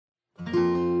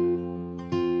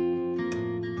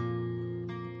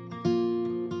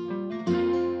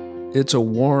It's a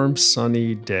warm,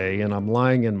 sunny day, and I'm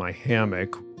lying in my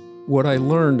hammock. What I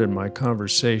learned in my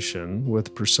conversation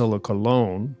with Priscilla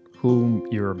Colon, whom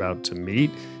you're about to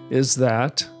meet, is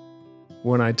that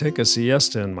when I take a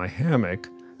siesta in my hammock,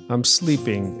 I'm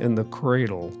sleeping in the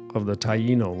cradle of the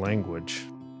Taino language.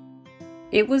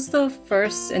 It was the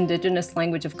first indigenous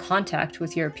language of contact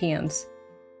with Europeans.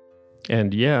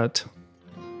 And yet,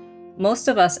 most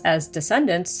of us as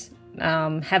descendants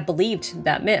have believed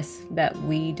that myth, that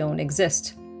we don't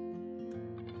exist.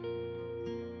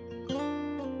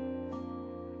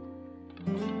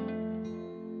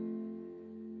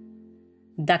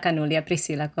 Dakanulia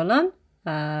Priscilla Colon,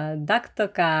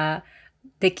 daktoka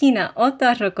tekina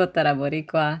ota rokotara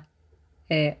boricua,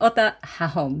 ota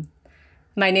hahom.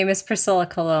 My name is Priscilla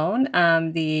Colon.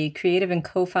 I'm the creative and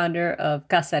co-founder of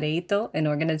Casareito, an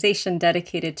organization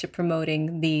dedicated to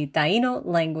promoting the Taino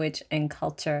language and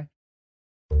culture.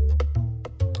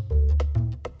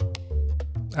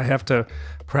 I have to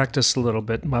practice a little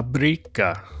bit.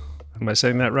 Mabrika. Am I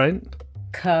saying that right?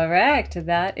 Correct.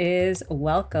 That is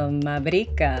welcome,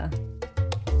 Mabrika.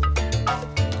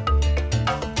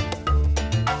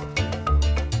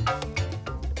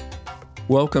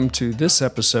 Welcome to this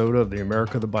episode of the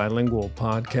America the Bilingual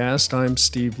podcast. I'm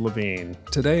Steve Levine.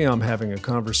 Today I'm having a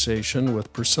conversation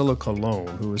with Priscilla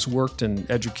Colon, who has worked in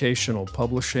educational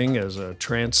publishing as a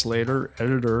translator,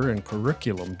 editor, and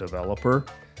curriculum developer,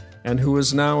 and who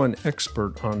is now an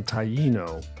expert on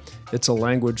Taino. It's a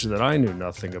language that I knew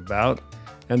nothing about,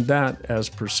 and that, as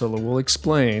Priscilla will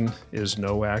explain, is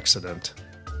no accident.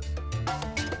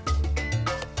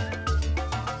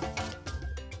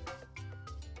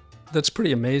 That's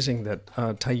pretty amazing that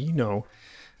Taino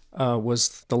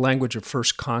was the language of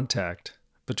first contact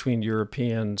between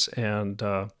Europeans and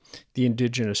the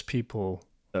indigenous people.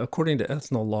 According to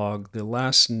Ethnologue, the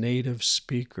last native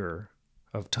speaker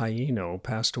of Taino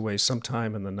passed away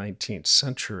sometime in the 19th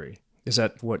century. Is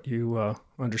that what you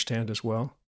understand as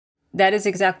well? That is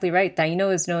exactly right.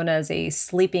 Taino is known as a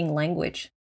sleeping language.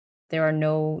 There are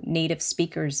no native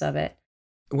speakers of it.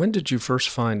 When did you first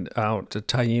find out the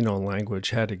Taino language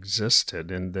had existed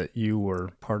and that you were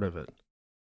part of it?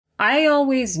 I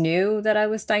always knew that I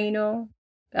was Taino.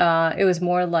 It was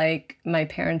more like my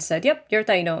parents said, yep, you're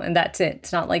Taino, and that's it.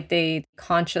 It's not like they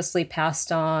consciously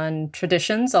passed on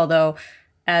traditions, although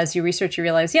as you research, you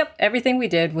realize, yep, everything we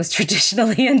did was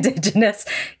traditionally indigenous.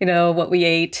 You know, what we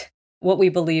ate, what we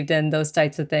believed in, those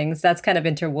types of things. That's kind of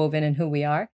interwoven in who we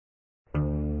are.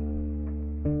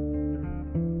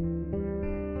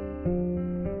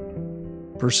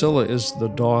 Priscilla is the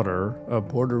daughter of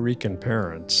Puerto Rican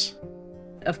parents.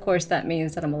 Of course, that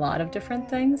means that I'm a lot of different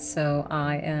things. So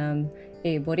I am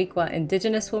a Boricua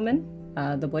indigenous woman.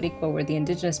 The Boricua were the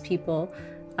indigenous people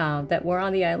that were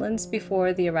on the islands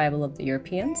before the arrival of the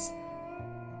Europeans.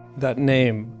 That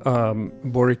name,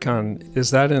 Borican,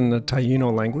 is that in the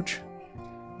Taino language?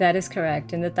 That is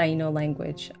correct, in the Taino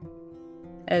language.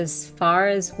 As far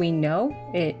as we know,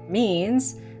 it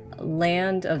means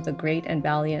land of the great and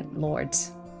valiant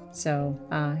lords. So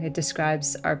it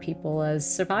describes our people as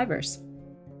survivors.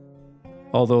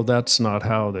 Although that's not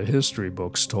how the history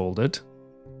books told it.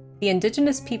 The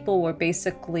indigenous people were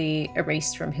basically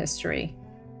erased from history.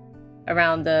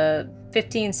 Around the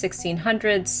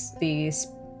 1600s, the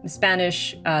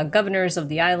Spanish governors of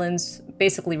the islands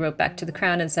basically wrote back to the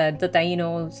crown and said, the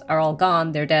Tainos are all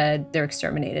gone, they're dead, they're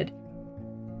exterminated.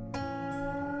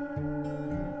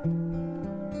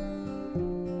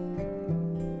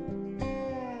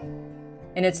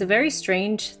 And it's a very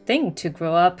strange thing to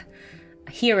grow up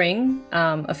hearing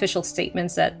official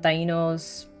statements that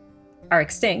Tainos are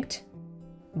extinct,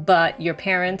 but your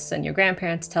parents and your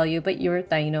grandparents tell you, but you're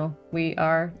Taino, we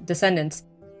are descendants.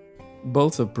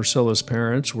 Both of Priscilla's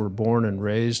parents were born and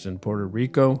raised in Puerto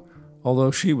Rico,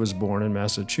 although she was born in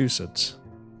Massachusetts.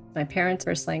 My parents'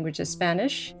 first language is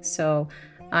Spanish, so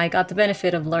I got the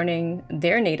benefit of learning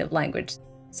their native language.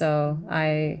 So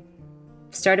I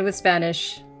started with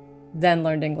Spanish, then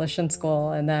learned English in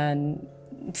school, and then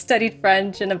studied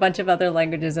French and a bunch of other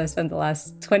languages. I spent the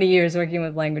last 20 years working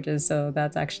with languages, so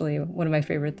that's actually one of my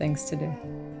favorite things to do.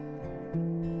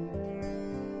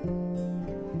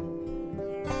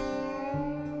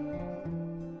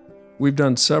 We've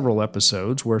done several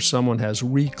episodes where someone has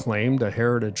reclaimed a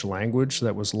heritage language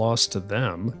that was lost to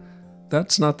them.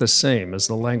 That's not the same as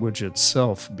the language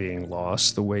itself being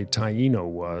lost the way Taino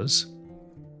was.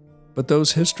 But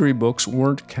those history books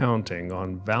weren't counting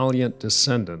on valiant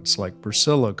descendants like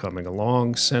Priscilla coming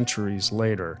along centuries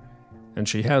later, and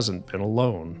she hasn't been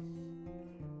alone.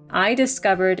 I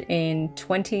discovered in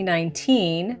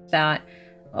 2019 that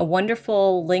a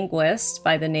wonderful linguist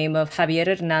by the name of Javier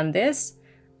Hernandez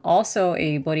also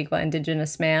a Boricua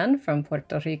indigenous man from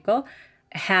Puerto Rico,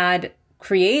 had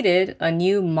created a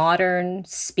new modern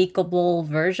speakable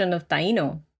version of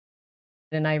Taino.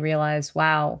 And I realized,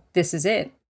 wow, this is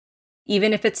it.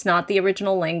 Even if it's not the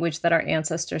original language that our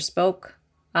ancestors spoke,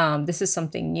 this is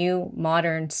something new,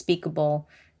 modern, speakable.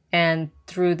 And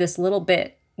through this little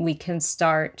bit, we can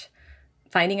start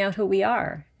finding out who we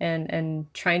are and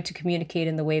trying to communicate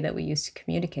in the way that we used to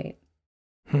communicate.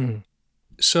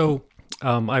 So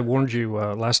I warned you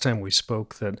last time we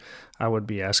spoke that I would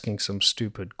be asking some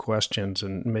stupid questions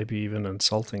and maybe even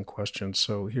insulting questions.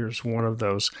 So here's one of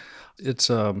those. It's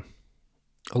a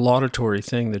laudatory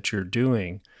thing that you're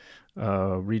doing,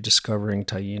 rediscovering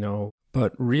Taino.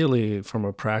 But really, from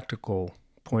a practical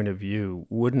point of view,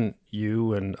 wouldn't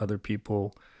you and other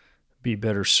people be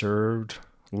better served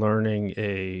learning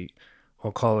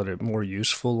I'll call it a more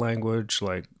useful language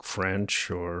like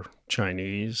French or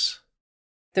Chinese?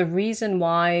 The reason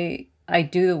why I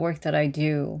do the work that I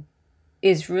do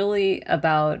is really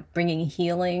about bringing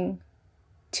healing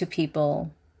to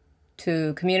people,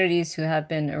 to communities who have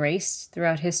been erased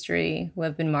throughout history, who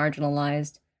have been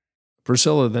marginalized.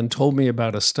 Priscilla then told me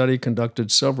about a study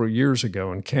conducted several years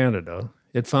ago in Canada.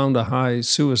 It found a high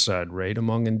suicide rate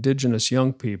among Indigenous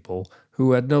young people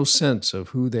who had no sense of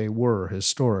who they were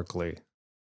historically.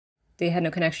 They had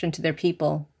no connection to their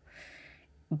people.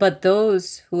 But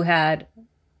those who had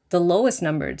the lowest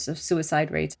numbers of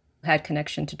suicide rates had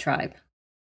connection to tribe.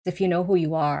 If you know who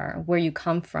you are, where you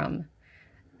come from,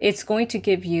 it's going to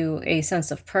give you a sense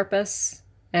of purpose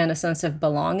and a sense of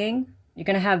belonging. You're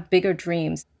going to have bigger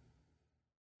dreams.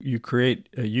 You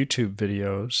create YouTube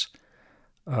videos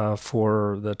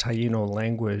for the Taino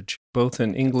language, both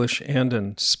in English and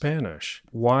in Spanish.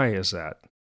 Why is that?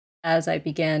 As I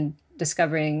began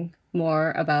discovering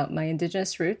more about my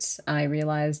Indigenous roots, I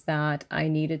realized that I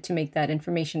needed to make that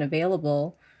information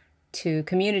available to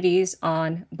communities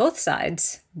on both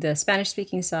sides, the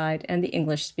Spanish-speaking side and the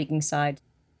English-speaking side,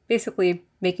 basically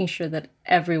making sure that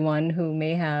everyone who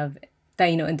may have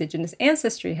Taino Indigenous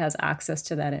ancestry has access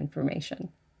to that information.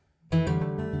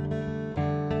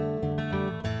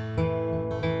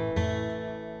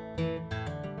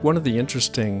 One of the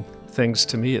interesting things,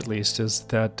 to me at least, is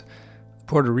that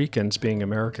Puerto Ricans, being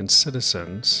American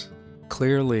citizens,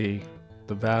 clearly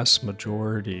the vast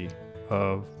majority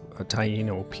of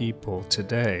Taino people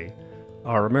today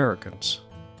are Americans.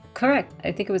 Correct.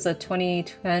 I think it was a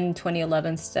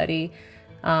 2010-2011 study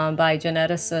by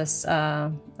geneticist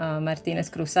Martinez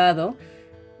Cruzado.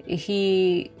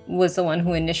 He was the one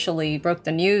who initially broke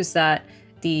the news that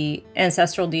the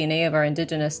ancestral DNA of our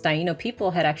indigenous Taino people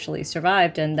had actually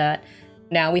survived and that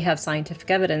now we have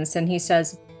scientific evidence. And he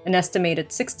says an estimated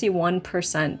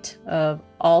 61% of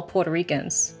all Puerto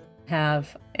Ricans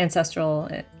have ancestral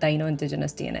Taino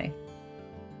indigenous DNA.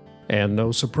 And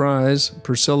no surprise,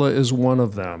 Priscilla is one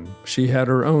of them. She had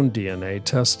her own DNA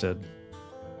tested.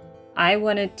 I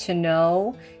wanted to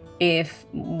know if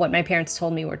what my parents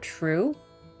told me were true,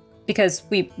 because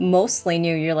we mostly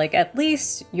knew you're like, at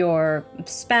least you're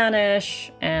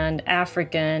Spanish and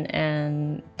African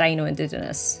and Taino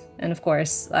indigenous. And of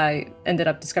course, I ended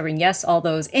up discovering, yes, all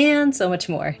those and so much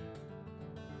more.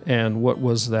 And what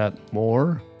was that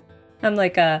more? I'm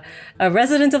like a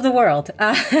resident of the world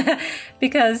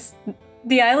because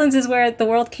the islands is where the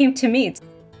world came to meet.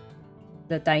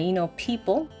 The Taino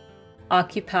people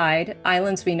occupied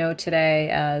islands we know today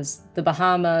as the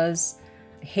Bahamas,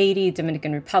 Haiti,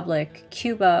 Dominican Republic,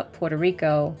 Cuba, Puerto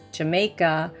Rico,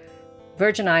 Jamaica,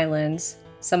 Virgin Islands,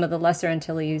 some of the Lesser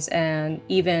Antilles, and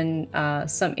even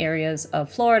some areas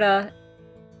of Florida.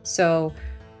 So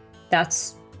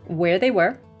that's where they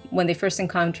were when they first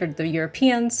encountered the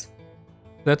Europeans.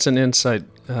 That's an insight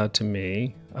to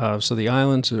me. So the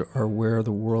islands are where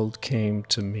the world came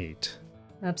to meet.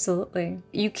 Absolutely.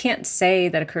 You can't say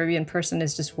that a Caribbean person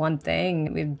is just one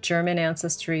thing. We have German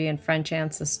ancestry and French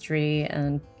ancestry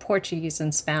and Portuguese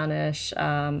and Spanish.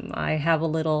 I have a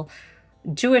little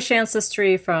Jewish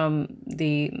ancestry from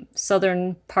the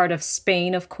southern part of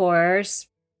Spain, of course.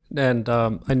 And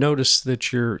I noticed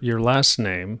that your last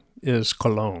name is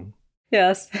Colon.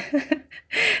 Yes.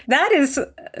 That is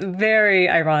very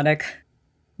ironic.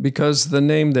 Because the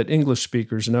name that English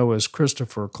speakers know as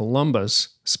Christopher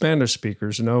Columbus, Spanish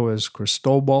speakers know as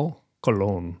Cristobal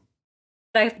Colon.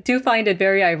 I do find it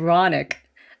very ironic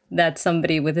that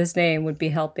somebody with his name would be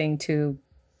helping to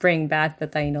bring back the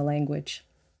Taino language.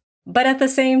 But at the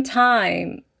same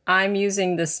time, I'm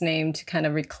using this name to kind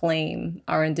of reclaim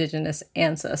our indigenous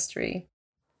ancestry.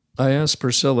 I asked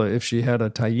Priscilla if she had a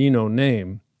Taino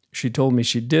name. She told me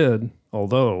she did,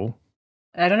 although...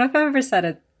 I don't know if I've ever said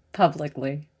it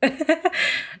publicly.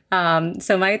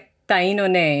 So my Taino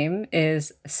name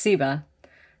is Siba.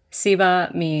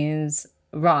 Siba means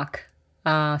rock,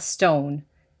 stone.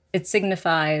 It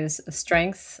signifies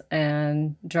strength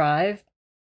and drive.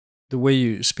 The way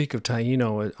you speak of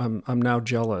Taino, I'm now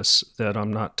jealous that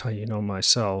I'm not Taino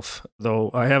myself,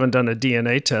 though I haven't done a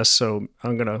DNA test, so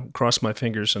I'm going to cross my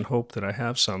fingers and hope that I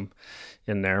have some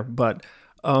in there. But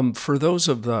for those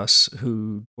of us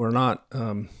who are not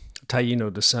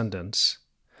Taino descendants,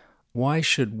 why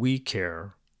should we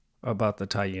care about the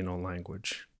Taino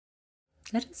language?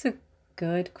 That is a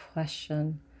good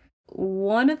question.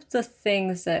 One of the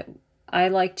things that I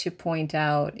like to point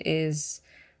out is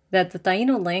that the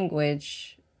Taino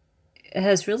language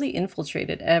has really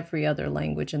infiltrated every other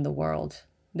language in the world.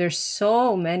 There's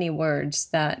so many words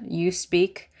that you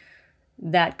speak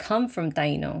that come from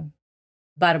Taino.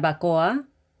 Barbacoa,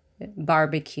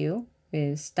 barbecue,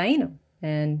 is Taino.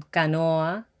 And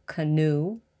canoa,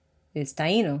 canoe, is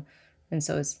Taino. And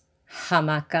so is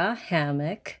hamaca,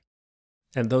 hammock.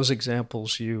 And those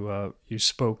examples you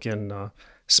spoke in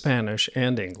Spanish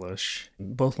and English.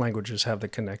 Both languages have the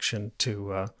connection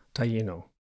to Taino.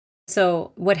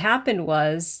 So what happened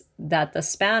was that the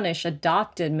Spanish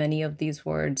adopted many of these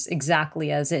words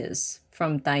exactly as is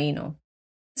from Taino.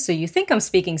 So you think I'm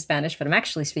speaking Spanish, but I'm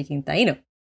actually speaking Taino.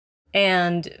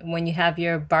 And when you have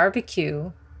your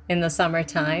barbecue in the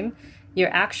summertime,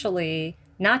 you're actually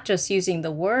not just using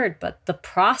the word, but the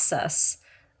process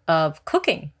of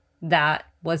cooking that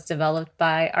was developed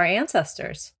by our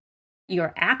ancestors.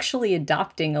 You're actually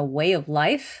adopting a way of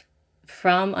life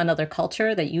from another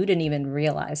culture that you didn't even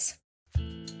realize.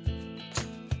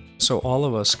 So all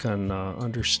of us can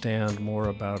understand more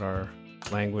about our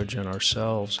language and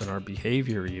ourselves and our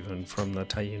behavior even from the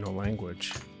Taino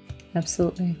language.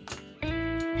 Absolutely.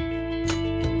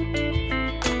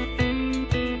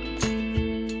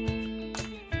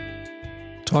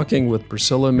 Talking with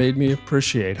Priscilla made me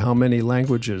appreciate how many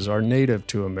languages are native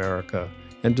to America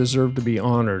and deserve to be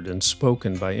honored and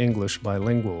spoken by English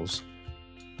bilinguals.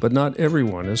 But not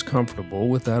everyone is comfortable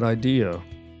with that idea.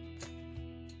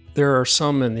 There are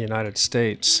some in the United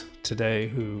States today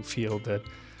who feel that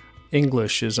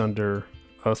English is under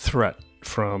a threat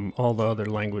from all the other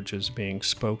languages being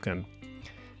spoken.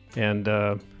 And,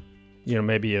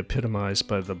 maybe epitomized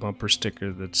by the bumper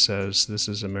sticker that says, "This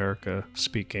is America,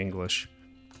 speak English."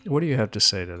 What do you have to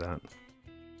say to that?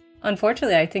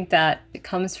 Unfortunately, I think that it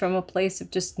comes from a place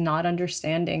of just not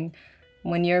understanding.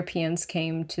 When Europeans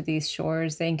came to these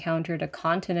shores, they encountered a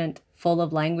continent full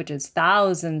of languages,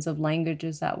 thousands of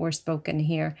languages that were spoken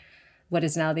here, what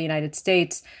is now the United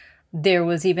States. There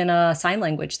was even a sign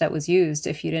language that was used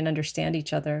if you didn't understand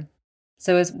each other.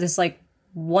 So it's this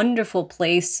wonderful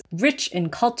place, rich in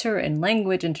culture and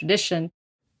language and tradition.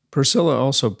 Priscilla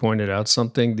also pointed out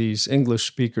something these English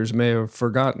speakers may have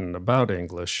forgotten about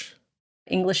English.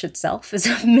 English itself is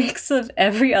a mix of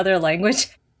every other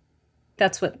language.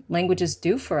 That's what languages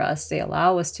do for us. They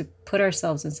allow us to put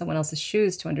ourselves in someone else's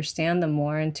shoes, to understand them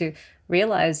more, and to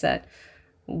realize that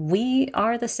we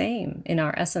are the same. In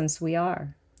our essence, we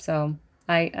are. So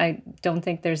I don't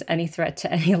think there's any threat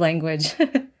to any language.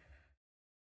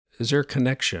 Is there a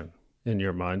connection in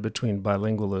your mind between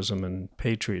bilingualism and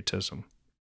patriotism?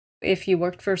 If you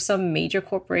worked for some major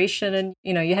corporation and,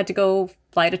 you had to go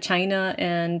fly to China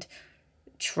and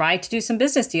try to do some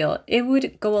business deal, it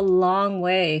would go a long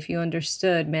way if you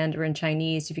understood Mandarin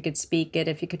Chinese, if you could speak it,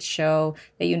 if you could show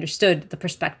that you understood the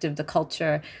perspective, the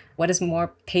culture. What is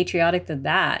more patriotic than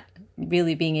that?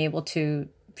 Really being able to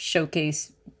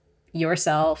showcase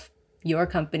yourself, your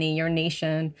company, your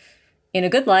nation in a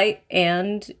good light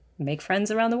and make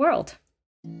friends around the world.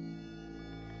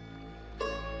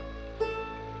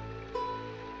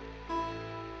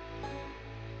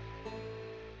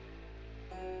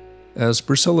 As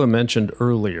Priscilla mentioned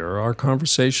earlier, our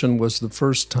conversation was the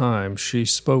first time she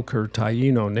spoke her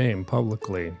Taino name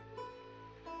publicly.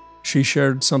 She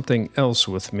shared something else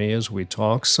with me as we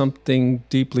talked, something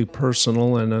deeply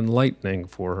personal and enlightening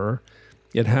for her.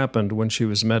 It happened when she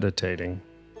was meditating.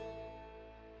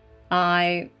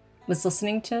 I was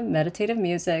listening to meditative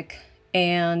music,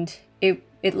 and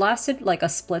it lasted like a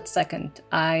split second.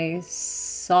 I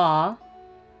saw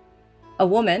a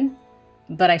woman,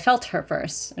 but I felt her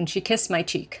first, and she kissed my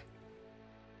cheek.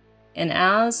 And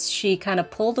as she kind of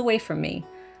pulled away from me,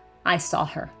 I saw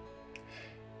her.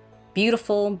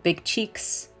 Beautiful, big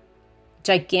cheeks,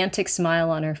 gigantic smile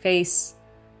on her face,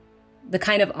 the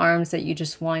kind of arms that you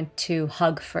just want to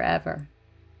hug forever.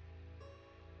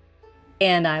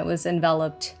 And I was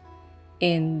enveloped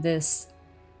in this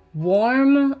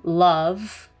warm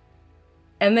love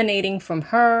emanating from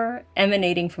her,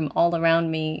 emanating from all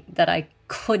around me that I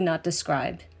could not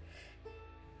describe.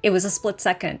 It was a split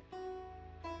second.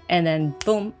 And then,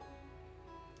 boom,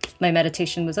 my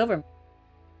meditation was over.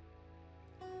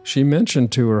 She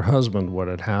mentioned to her husband what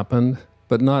had happened,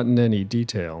 but not in any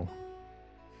detail.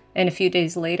 And a few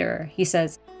days later, he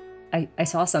says, I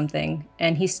saw something.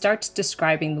 And he starts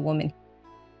describing the woman.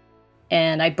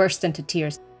 And I burst into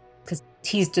tears because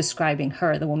he's describing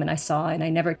her, the woman I saw, and I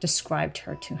never described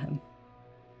her to him.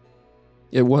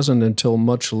 It wasn't until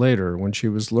much later, when she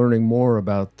was learning more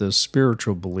about the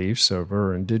spiritual beliefs of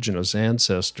her indigenous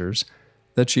ancestors,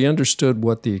 that she understood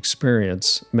what the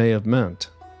experience may have meant.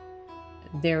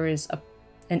 There is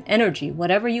an energy,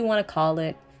 whatever you want to call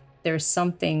it, there's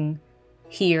something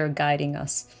here guiding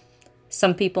us.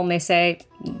 Some people may say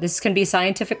this can be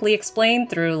scientifically explained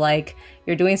through like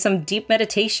you're doing some deep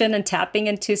meditation and tapping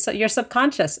into your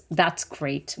subconscious. That's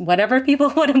great. Whatever people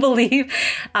want to believe.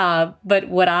 But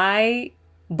what I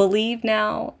believe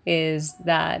now is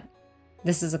that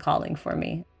this is a calling for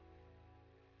me.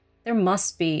 There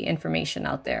must be information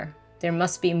out there. There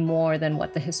must be more than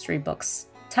what the history books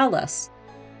tell us.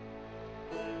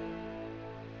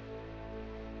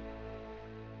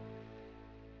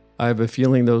 I have a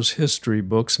feeling those history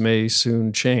books may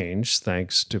soon change,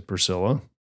 thanks to Priscilla.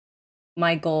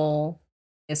 My goal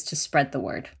is to spread the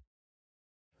word.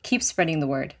 Keep spreading the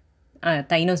word.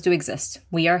 Taínos do exist.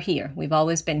 We are here. We've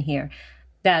always been here.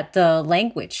 That the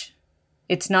language,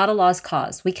 it's not a lost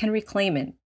cause. We can reclaim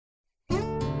it.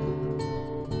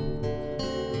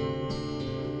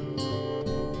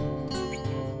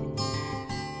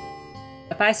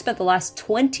 If I spent the last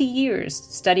 20 years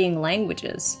studying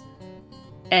languages,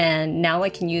 and now I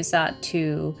can use that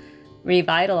to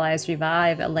revive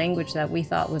a language that we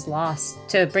thought was lost,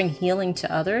 to bring healing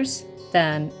to others,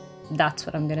 then that's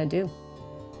what I'm going to do.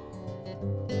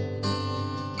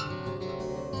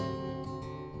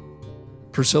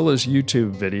 Priscilla's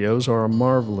YouTube videos are a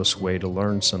marvelous way to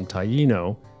learn some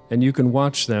Taíno, and you can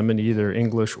watch them in either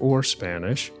English or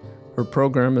Spanish. Her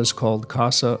program is called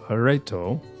Casa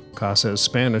Areto. Casa is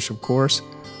Spanish, of course.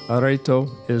 Areto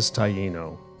is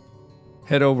Taíno.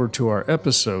 Head over to our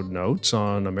episode notes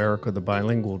on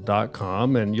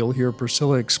americathebilingual.com and you'll hear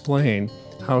Priscilla explain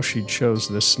how she chose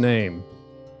this name.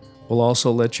 We'll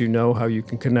also let you know how you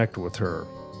can connect with her.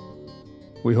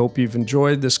 We hope you've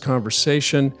enjoyed this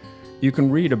conversation. You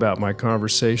can read about my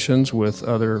conversations with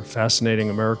other fascinating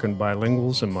American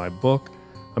bilinguals in my book,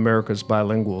 America's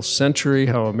Bilingual Century: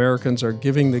 How Americans Are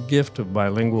Giving the Gift of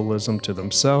Bilingualism to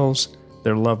Themselves,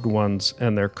 Their Loved Ones,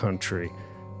 and Their Country.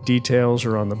 Details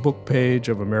are on the book page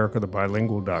of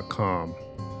americathebilingual.com.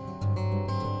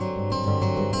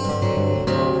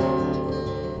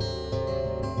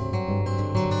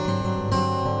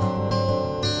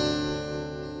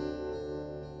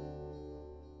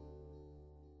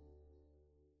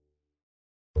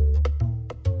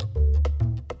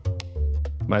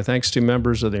 My thanks to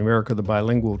members of the America the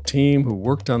Bilingual team who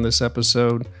worked on this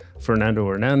episode, Fernando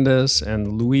Hernandez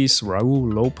and Luis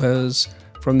Raul Lopez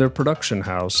from their production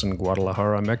house in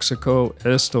Guadalajara, Mexico,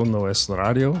 Esto No Es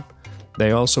Radio.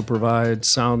 They also provide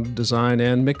sound design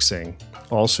and mixing.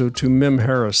 Also to Mim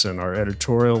Harrison, our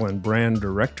editorial and brand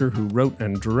director who wrote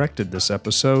and directed this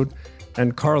episode,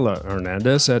 and Carla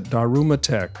Hernandez at Daruma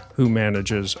Tech, who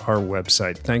manages our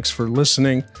website. Thanks for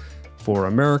listening. For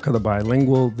America the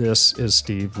Bilingual, this is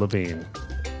Steve Levine.